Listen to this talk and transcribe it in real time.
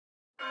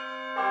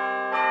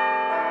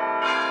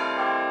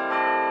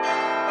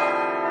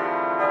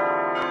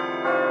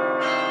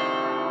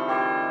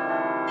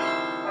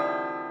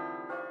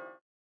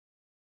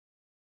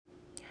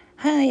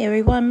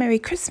everyone. Merry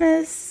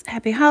Christmas.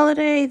 Happy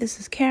holiday. This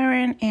is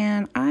Karen,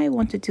 and I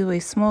want to do a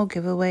small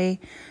giveaway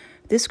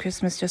this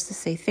Christmas just to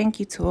say thank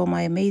you to all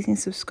my amazing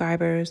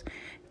subscribers.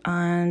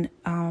 And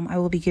I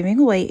will be giving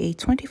away a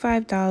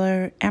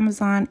 $25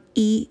 Amazon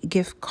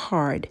e-gift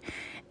card.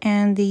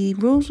 And the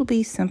rules will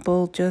be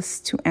simple.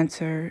 Just to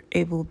enter,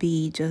 it will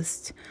be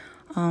just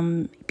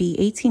be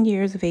 18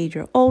 years of age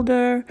or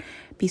older,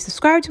 be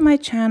subscribed to my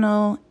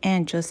channel,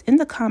 and just in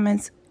the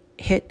comments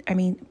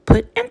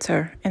put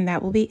enter, and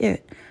that will be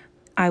it.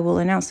 I will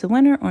announce the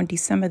winner on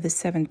December the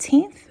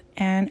 17th,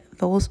 and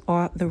those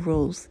are the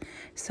rules.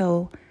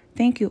 So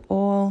thank you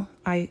all.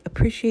 I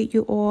appreciate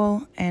you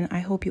all, and I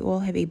hope you all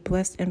have a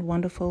blessed and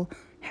wonderful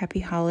happy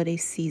holiday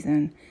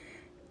season.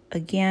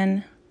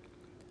 Again,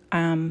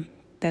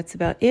 that's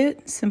about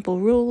it. Simple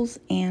rules,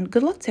 and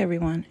good luck to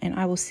everyone, and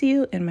I will see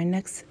you in my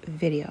next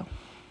video.